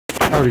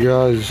Howdy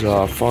guys,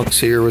 Fox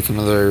here with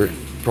another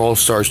Brawl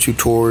Stars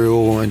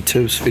tutorial and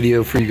tips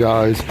video for you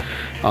guys.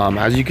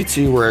 As you can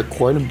see, we're at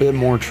quite a bit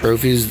more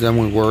trophies than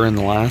we were in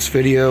the last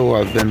video.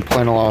 I've been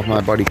playing a lot with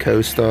my buddy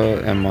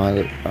Costa and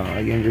my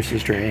younger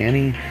sister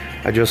Annie.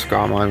 I just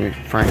got my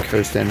friend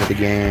Costa into the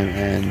game,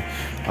 and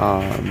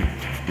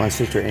my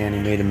sister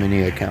Annie made a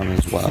mini account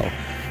as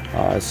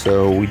well.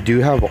 So we do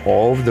have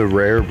all of the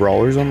rare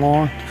brawlers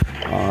unlocked.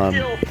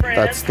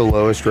 That's the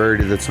lowest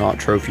rarity that's not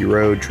Trophy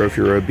Road.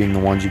 Trophy Road being the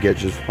ones you get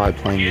just by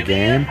playing the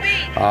game.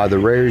 The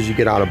rares you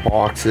get out of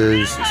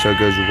boxes. So it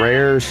goes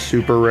rare,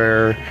 super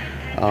rare,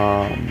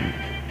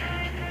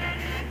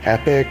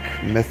 epic,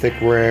 mythic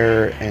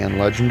rare, and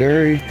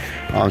legendary.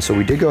 So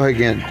we did go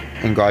ahead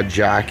and got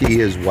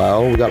Jackie as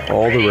well. We got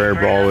all the rare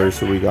brawlers.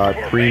 So we got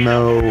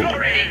Primo,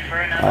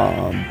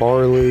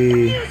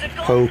 Barley,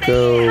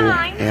 Poco,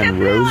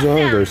 and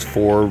Rosa. There's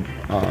 4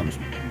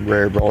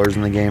 rare brawlers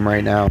in the game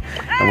right now,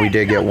 and we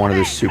did get one of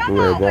the super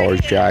rare brawlers,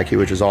 Jackie,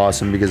 which is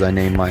awesome because I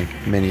named my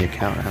mini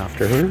account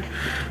after her.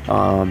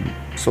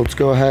 So let's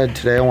go ahead.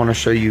 Today I want to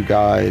show you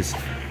guys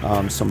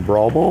some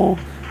Brawl Ball.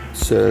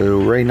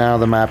 So right now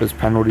the map is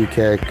penalty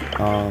kick.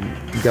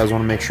 You guys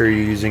want to make sure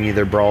you're using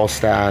either Brawl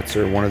Stats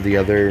or one of the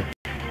other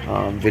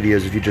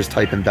videos. If you just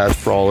type in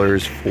best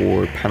brawlers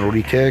for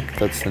penalty kick,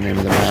 that's the name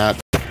of the map.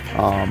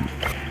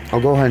 I'll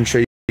go ahead and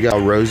show you how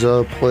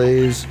Rosa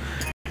plays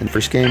in the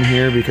first game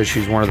here because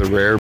she's one of the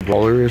rare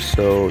brawlers,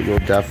 so you'll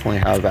definitely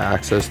have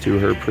access to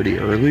her pretty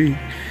early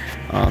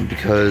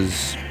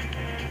because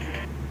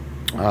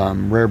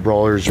rare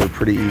brawlers are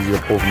pretty easy to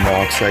pull from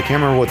boxes. I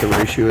can't remember what the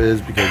ratio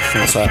is because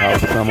since I have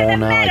them all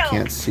now, I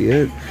can't see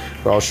it,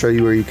 but I'll show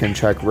you where you can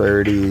check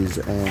rarities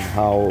and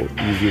how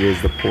easy it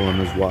is to pull them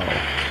as well.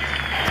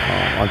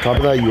 On top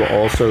of that, you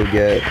also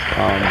get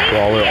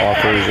brawler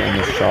offers in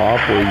the shop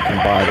where you can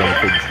buy them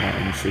for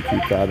gems, so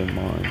keep that in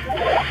mind.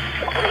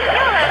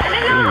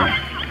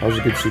 That was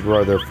a good super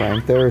right there,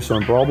 Frank there. So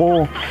in Brawl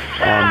Ball,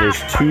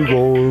 there's 2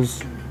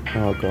 goals.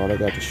 Oh god, I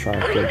got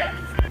distracted.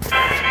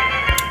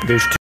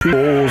 There's 2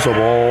 goals of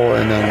all,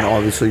 and then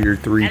obviously your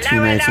 3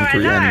 teammates and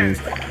 3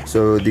 enemies.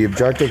 So the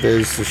objective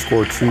is to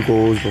score 2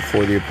 goals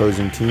before the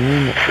opposing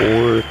team,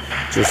 or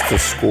just to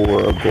score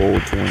a goal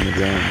to win the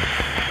game.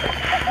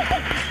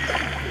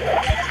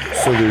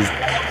 So there's,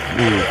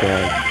 oh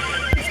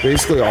god, it's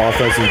basically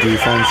offense and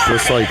defense,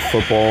 just like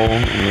football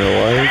in real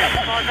life.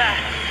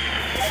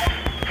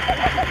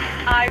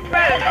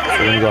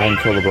 So we're going to go ahead and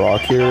kill the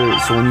Brock here.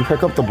 So when you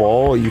pick up the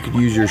ball, you could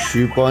use your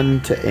shoot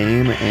button to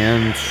aim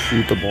and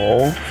shoot the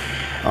ball.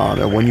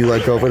 And when you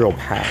let go of it, it'll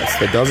pass.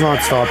 That does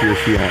not stop your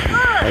healing.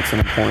 That's an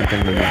important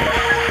thing to note.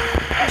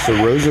 So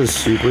Rosa's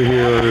super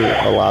here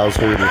allows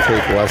her to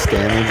take less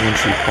damage when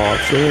she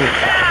pops it.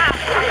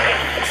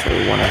 So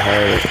we went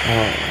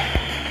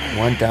ahead,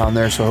 went down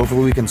there. So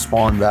hopefully we can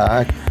spawn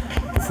back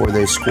before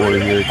they score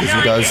here. Because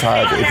he does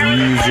have, if you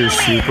use your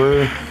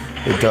super,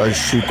 it does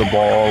shoot the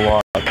ball a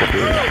lot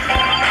quicker.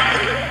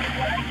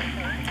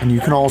 And you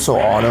can also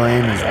auto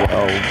aim as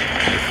well.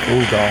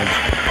 Oh god.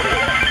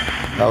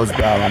 That was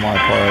bad on my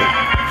part.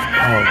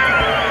 Oh.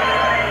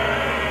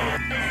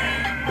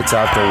 It's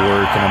after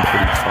work and I'm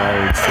pretty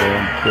tired, so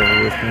bear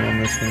with me on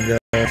this one,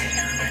 guys.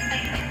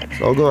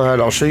 So I'll go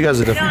ahead, I'll show you guys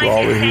a different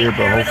brawler here,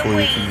 but hopefully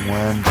we can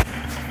win.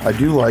 I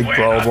do like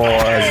Brawl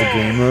Ball as a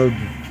game mode.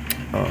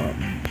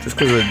 Just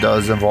because it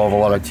does involve a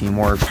lot of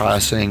teamwork,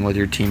 passing with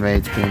your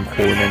teammates, being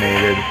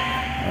coordinated.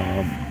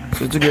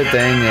 So it's a good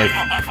thing if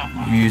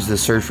you use the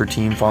search for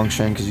team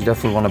function, because you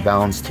definitely want a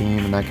balanced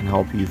team, and that can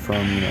help you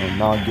from, you know,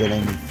 not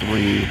getting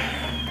 3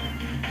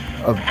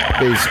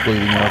 basically,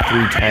 you know,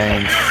 3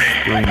 tanks,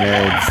 3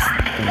 mids,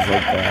 things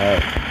like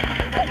that.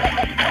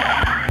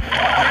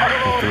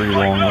 Or 3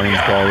 long range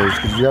brawlers,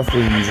 because you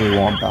definitely usually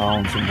want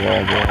balance in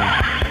Brawl Ball.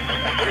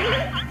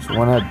 So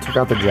when I took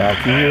out the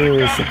Jackie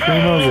here,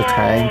 Supremo's a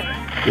tank.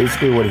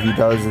 Basically what he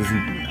does is he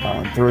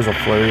throws a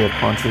flurry of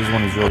punches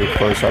when he's really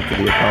close up to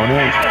the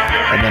opponent,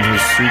 and then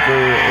his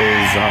super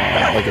is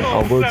like an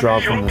elbow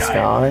drop from the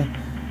sky.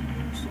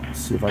 So let's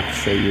see if I can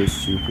show you his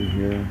super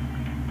here.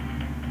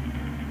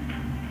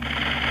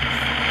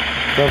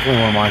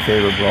 Definitely one of my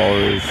favorite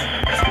brawlers.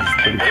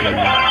 It's pretty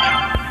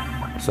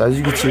cool. So as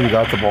you can see, we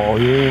got the ball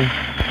here.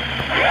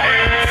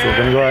 So we're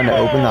gonna go ahead and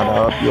open that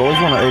up. You always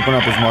want to open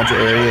up as much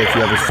area if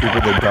you have a super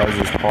that does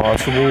as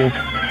possible,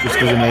 just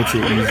because it makes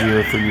it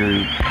easier for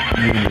you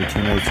and your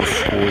teammates to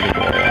score the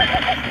ball.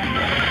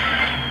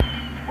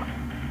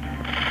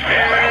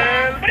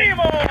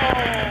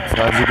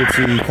 So as you can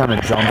see, he kind of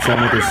jumps in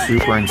with his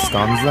super and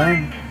stuns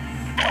them,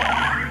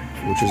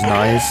 which is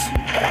nice.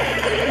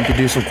 You can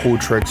do some cool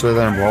tricks with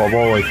it in Brawl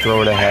Ball, like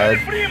throw it ahead,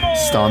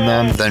 stun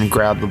them, then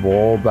grab the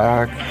ball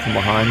back from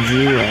behind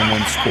you, and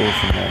then score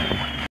from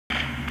there.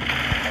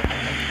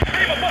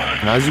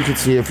 And as you can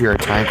see, if you're a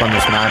tank on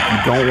this map,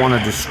 you don't want to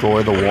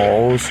destroy the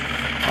walls,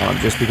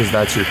 just because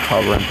that's your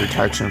cover and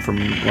protection from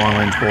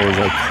long-range brawlers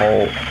like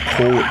Colt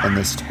and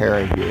this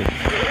Terra here.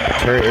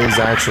 Terra is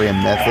actually a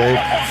mythic,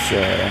 so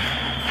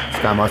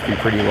this guy must be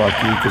pretty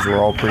lucky because we're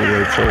all pretty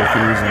low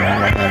trophies and he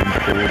got that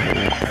pulled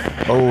here.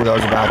 Oh, that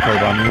was a bad play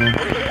by me.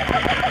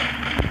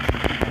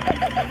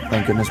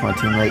 Thank goodness my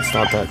teammate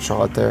stopped that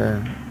shot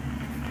there.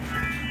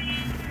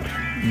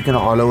 You can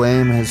auto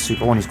aim his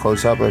super when he's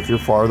close up, but if you're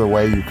farther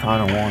away, you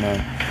kind of want to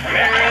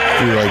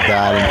do like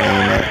that and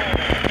aim it.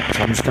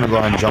 So I'm just going to go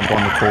ahead and jump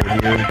on the Colt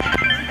here.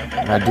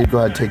 And I did go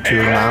ahead and take 2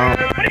 of them out.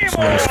 So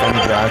I'm going to stun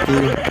the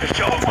Jackie.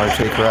 Try to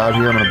take her out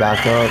here. I'm going to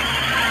back up.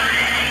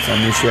 So I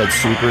knew she had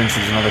super and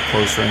she's another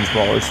close range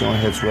brawler. She only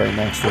hits right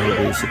next to her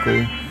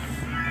basically.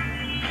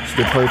 She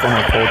did play from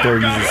her Colt there,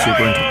 use the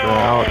super and took her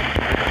out.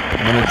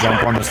 I'm going to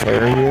jump on this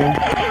Terra here.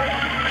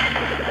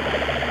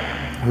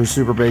 Her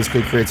super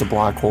basically creates a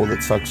black hole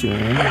that sucks you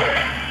in.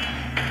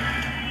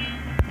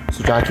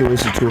 So Jackie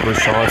wasted 2 of her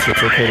shots, so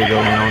it's okay to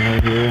go in on her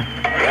here.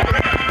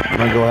 I'm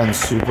going to go ahead and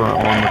super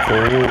on the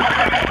Colt.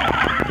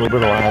 A little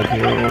bit of lag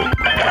here.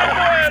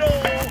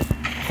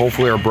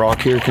 Hopefully our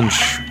Brock here can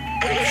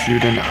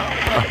shoot in.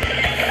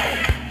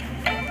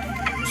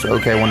 So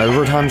okay, when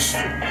overtime's...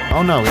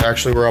 Oh no, we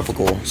actually were up a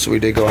goal, so we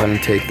did go ahead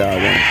and take that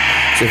one.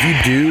 So if you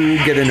do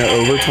get into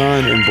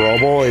overtime in Brawl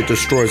Ball, it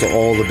destroys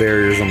all the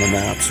barriers on the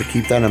map. So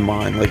keep that in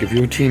mind. Like if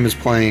your team is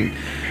playing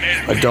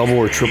a double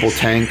or triple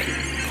tank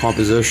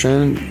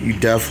composition, you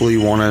definitely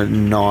want to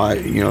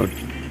not, you know,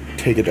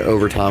 take it to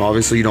overtime.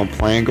 Obviously you don't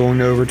plan going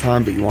to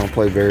overtime, but you want to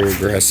play very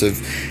aggressive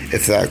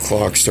if that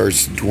clock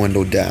starts to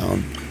dwindle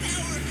down.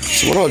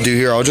 So what I'll do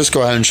here, I'll just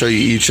go ahead and show you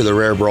each of the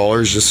rare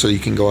brawlers just so you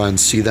can go ahead and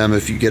see them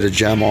if you get a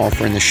gem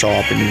offer in the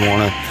shop and you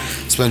want to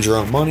spend your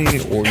own money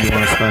or you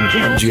want to spend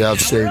gems you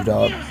have saved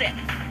up.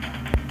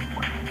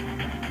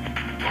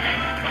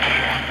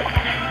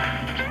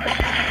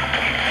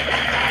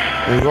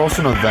 There's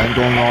also an event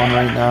going on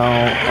right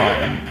now.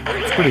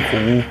 It's pretty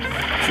cool.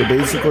 So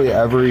basically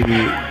every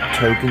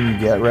token you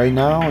get right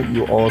now,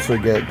 you also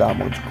get that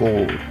much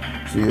gold.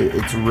 So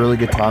it's a really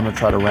good time to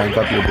try to rank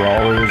up your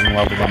brawlers and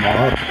level them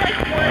up.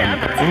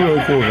 It's a really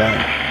cool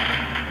event.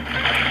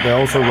 They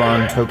also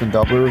run token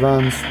doubler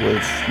events,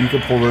 which you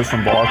can pull those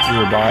from boxes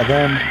or buy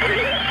them.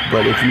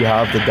 But if you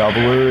have the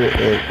doubler,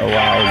 it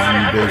allows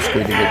you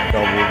basically to get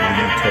double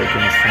the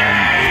tokens from a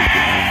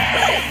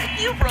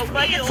game.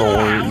 For,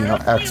 you know,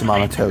 X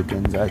amount of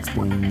tokens, X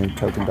being the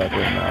token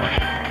doubler amount.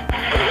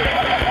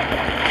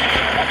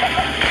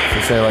 So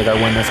say like I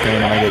win this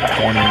game and I get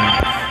 20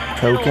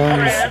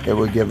 tokens, it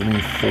would give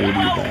me 40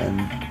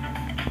 then.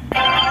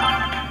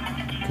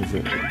 Because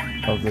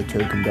of the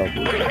token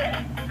doubler.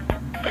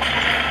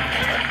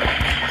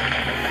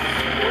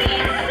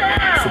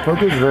 So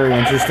Poco is very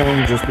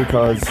interesting just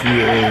because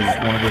he is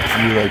one of the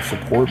few like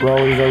support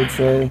brawlers, I would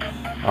say.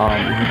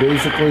 He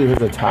basically,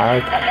 his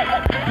attack,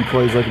 he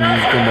plays like a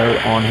musical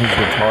note on his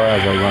guitar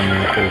as I run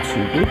the Colt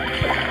super.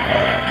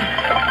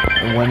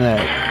 And when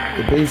it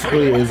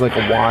basically is like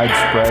a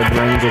widespread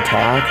range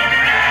attack,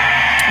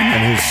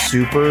 and his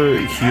super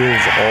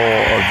heals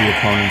all of the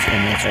opponents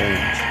in its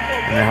range.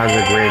 And it has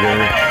a greater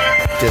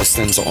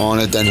distance on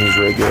it than his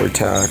regular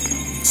attack.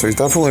 So he's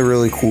definitely a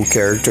really cool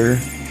character.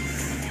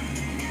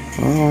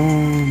 You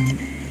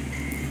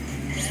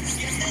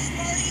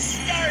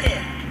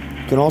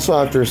can also,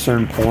 after a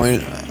certain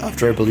point,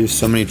 after I believe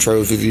so many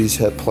trophies,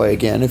 hit play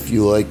again if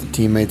you like the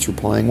teammates you're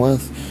playing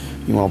with.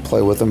 You want to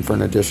play with them for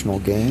an additional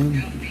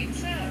game.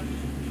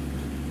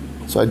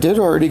 So I did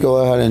already go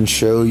ahead and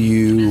show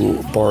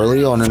you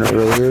Barley on an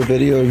earlier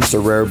video. He's a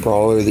rare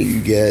brawler that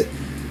you get,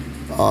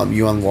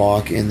 you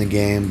unlock in the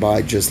game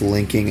by just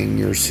linking in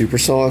your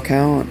Supercell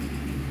account.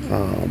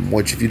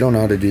 Which if you don't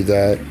know how to do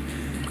that,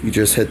 you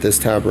just hit this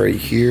tab right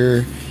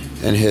here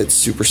and hit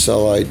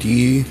Supercell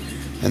ID,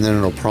 and then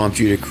it'll prompt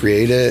you to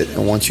create it.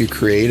 And once you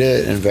create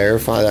it and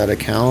verify that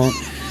account,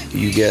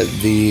 you get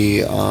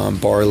the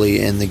Barley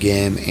in the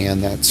game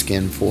and that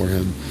skin for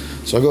him.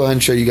 So I'll go ahead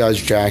and show you guys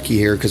Jackie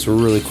here because we're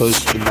really close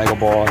to the Mega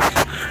Boss.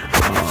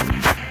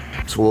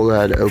 So we'll go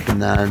ahead and open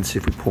that and see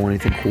if we pull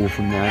anything cool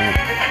from that.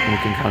 And we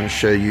can kind of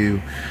show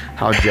you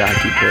how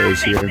Jackie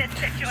plays here.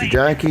 So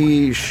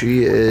Jackie,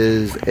 she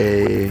is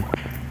a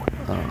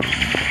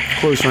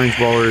close range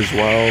brawler as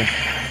well.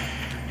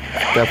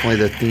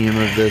 Definitely the theme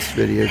of this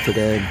video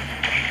today.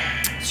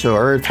 So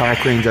our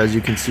attack range, as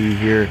you can see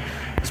here,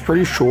 it's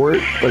pretty short,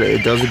 but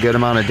it does a good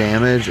amount of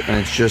damage, and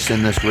it's just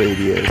in this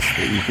radius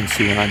that you can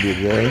see when I do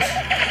this.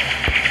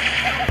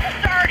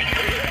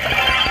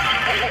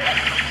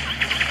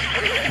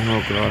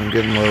 Oh god, I'm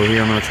getting low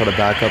here. I'm going to try to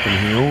back up and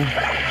heal.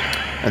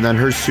 And then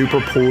her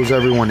super pulls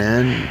everyone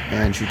in,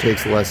 and she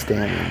takes less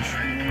damage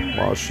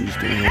while she's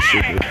doing her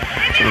super.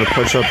 So I'm going to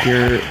push up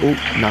here. Oh,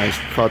 nice.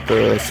 Caught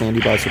the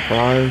Sandy by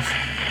surprise.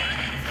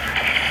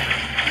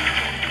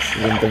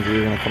 She didn't think we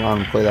were going to come out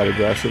and play that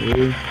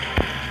aggressively.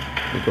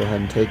 We'll go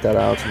ahead and take that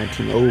out to my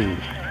team. Oh,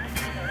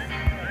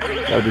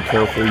 gotta be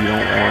careful. You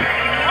don't want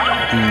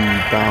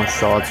the bounce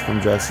shots from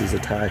Jesse's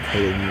attack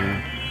hitting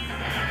you.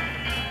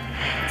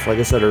 So like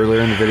I said earlier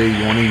in the video,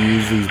 you want to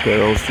use these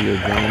barrels to your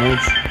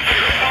advantage.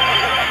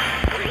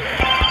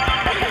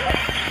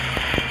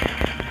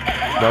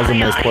 That was a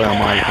misplay on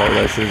my part.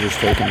 I should have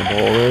just taken the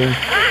ball there.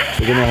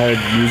 So I'm gonna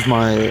use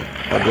my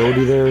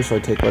ability there, so I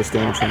take less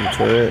damage from the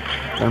turret.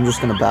 Then I'm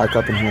just going to back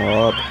up and heal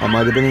up. I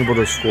might have been able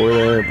to score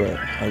there, but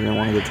I didn't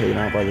want to get taken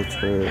out by the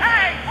turret. So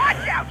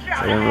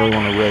I didn't really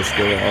want to risk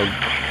it. I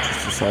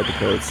just decided to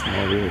play it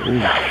smarter.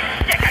 Ooh.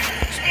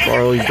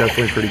 Barley's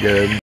definitely pretty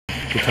good. You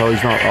can tell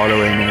he's not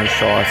auto-aiming his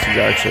shots, he's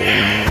actually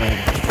aiming them.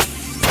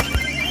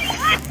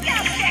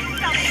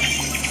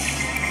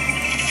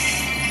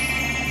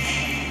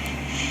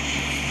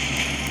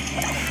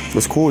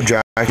 What's cool,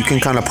 Jack, you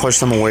can kind of push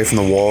them away from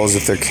the walls.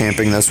 If they're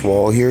camping this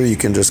wall here, you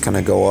can just kind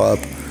of go up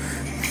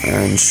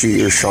and shoot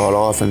your shot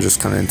off and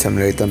just kind of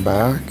intimidate them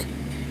back.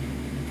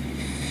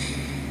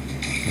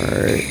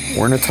 Alright,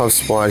 we're in a tough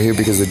spot here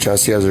because the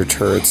Jessie has her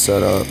turret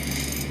set up.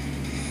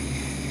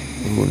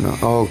 Ooh, no.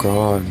 Oh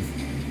god.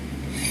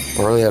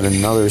 Barley had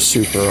another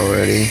super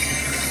already.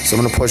 So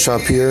I'm going to push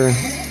up here.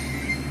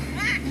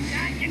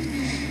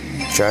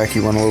 Jackie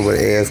went a little bit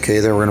AFK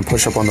there. We're going to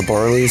push up on the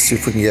Barley, see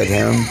if we can get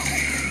him.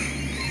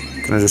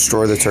 Gonna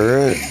destroy the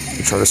turret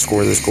and try to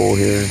score this goal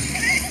here.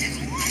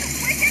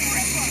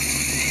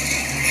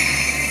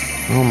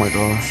 Oh my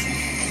gosh.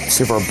 Let's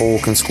see if our bull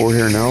can score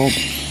here. No.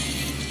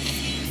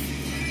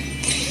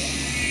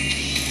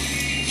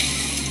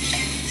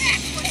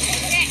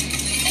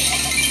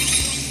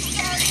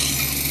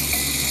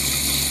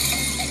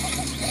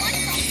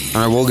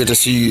 Alright, we'll get to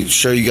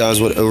show you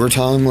guys what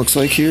overtime looks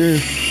like here.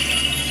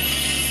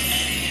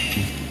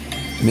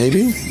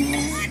 Maybe?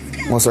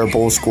 Unless our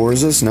bull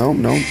scores this. No,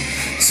 no.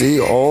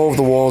 See, all of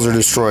the walls are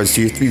destroyed, so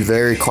you have to be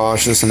very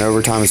cautious in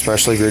overtime,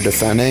 especially if you're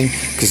defending,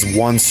 because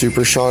one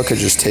super shot could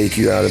just take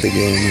you out of the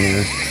game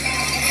here.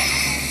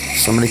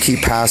 So I'm going to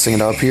keep passing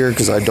it up here,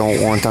 because I don't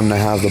want them to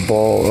have the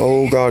ball.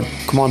 Oh god,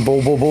 come on,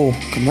 bull, bull, bull,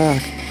 come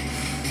back.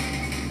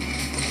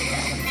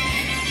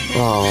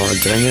 Oh,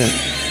 dang it.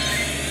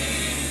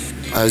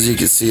 As you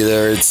can see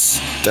there, it's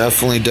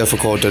definitely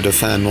difficult to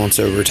defend once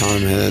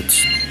overtime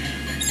hits.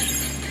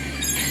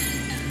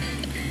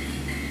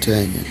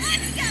 Dang it.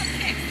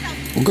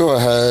 We'll go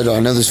ahead. I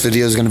know this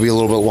video is going to be a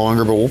little bit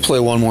longer, but we'll play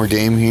one more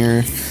game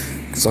here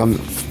because I'm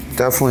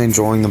definitely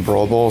enjoying the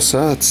Brawl Ball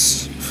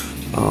sets.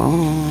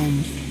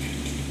 I'm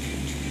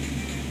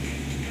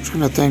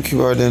trying to think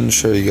who I didn't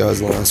show you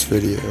guys last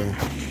video.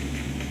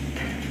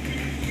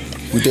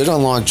 We did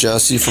unlock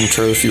Jessie from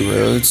Trophy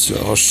Road, so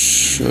I'll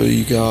show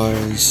you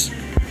guys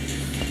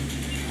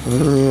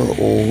her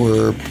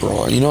or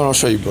Brock. You know what? I'll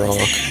show you Brock.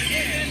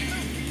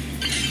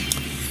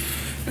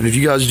 And if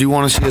you guys do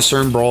want to see a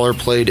certain brawler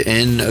played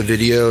in a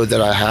video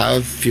that I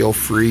have, feel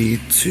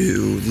free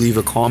to leave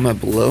a comment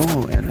below,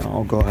 and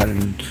I'll go ahead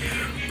and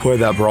put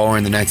that brawler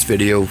in the next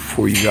video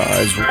for you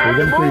guys. We're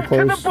getting pretty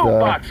close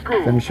to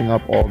finishing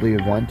up all the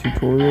event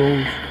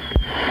tutorials.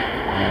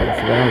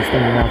 So then I was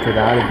thinking after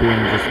that of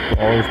doing just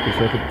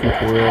brawler-specific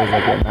tutorials,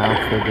 like what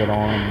maps they get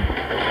on,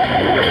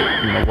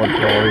 you know, what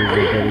brawlers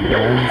they get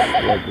against,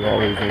 what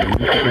brawlers they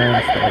weak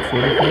against, that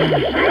sort of thing.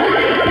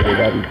 So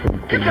that'd be pretty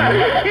cool.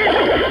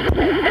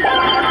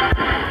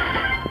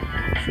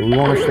 So we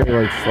want to stay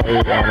like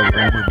slightly out of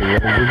range of the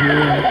Rosa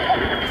here,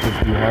 since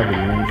we have the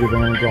range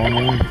advantage on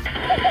them,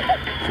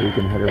 so we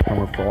can hit her from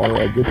afar.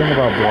 A good thing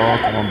about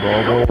Brock on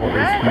Brawl Ball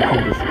is he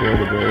can destroy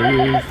the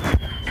barriers.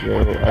 So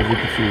as you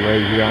can see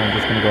right here, I'm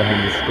just going to go ahead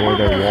and destroy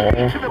their wall.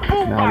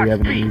 So now we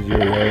have an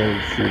easier way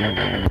of shooting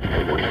them.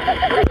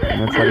 I'm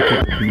going to try to keep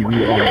the BB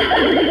on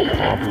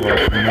top of our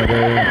Cena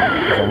there.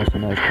 It's almost a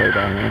nice play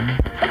by him.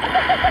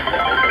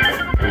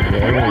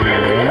 There we go.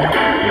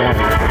 Yeah,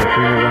 the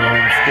Cena went ahead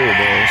and scored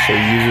there. So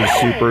he uses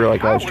super,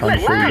 like I was trying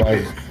to show you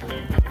guys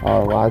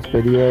last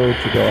video,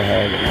 to go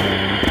ahead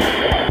and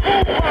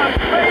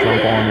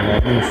jump on the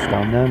enemy,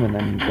 stun them, and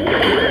then go.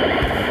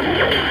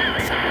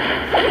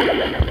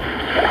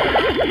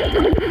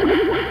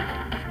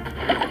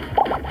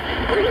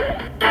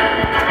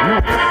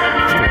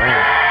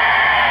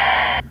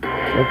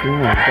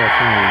 Everyone's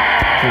definitely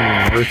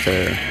turning worth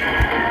there.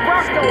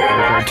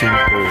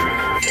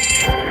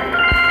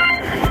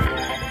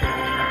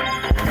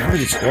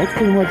 That's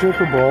pretty much it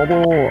for Brawl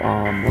Ball.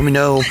 Let me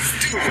know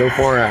so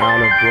far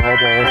out of Brawl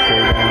Ball,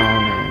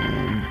 Showdown,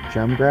 and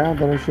Gem Grab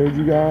that I showed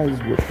you guys,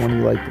 which one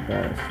you like the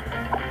best.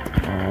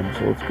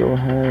 So let's go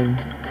ahead.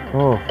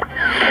 Oh.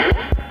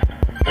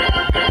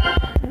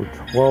 We're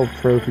 12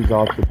 trophies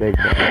off the big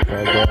box, so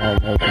I'll go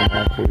ahead and open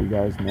that for you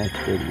guys next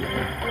video.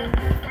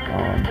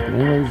 But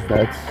anyways,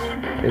 that's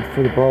it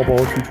for the Brawl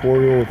Ball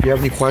tutorial. If you have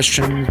any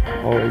questions,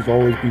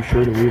 always be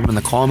sure to leave them in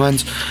the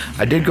comments.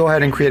 I did go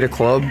ahead and create a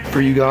club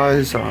for you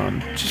guys.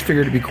 Just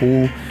figured it'd be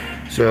cool.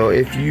 So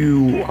if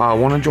you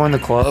want to join the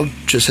club,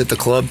 just hit the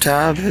club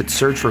tab, hit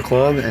search for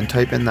club, and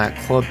type in that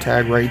club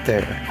tag right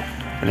there.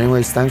 But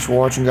anyways, thanks for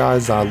watching,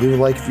 guys. Leave a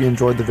like if you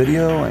enjoyed the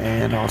video,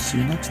 and I'll see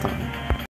you next time.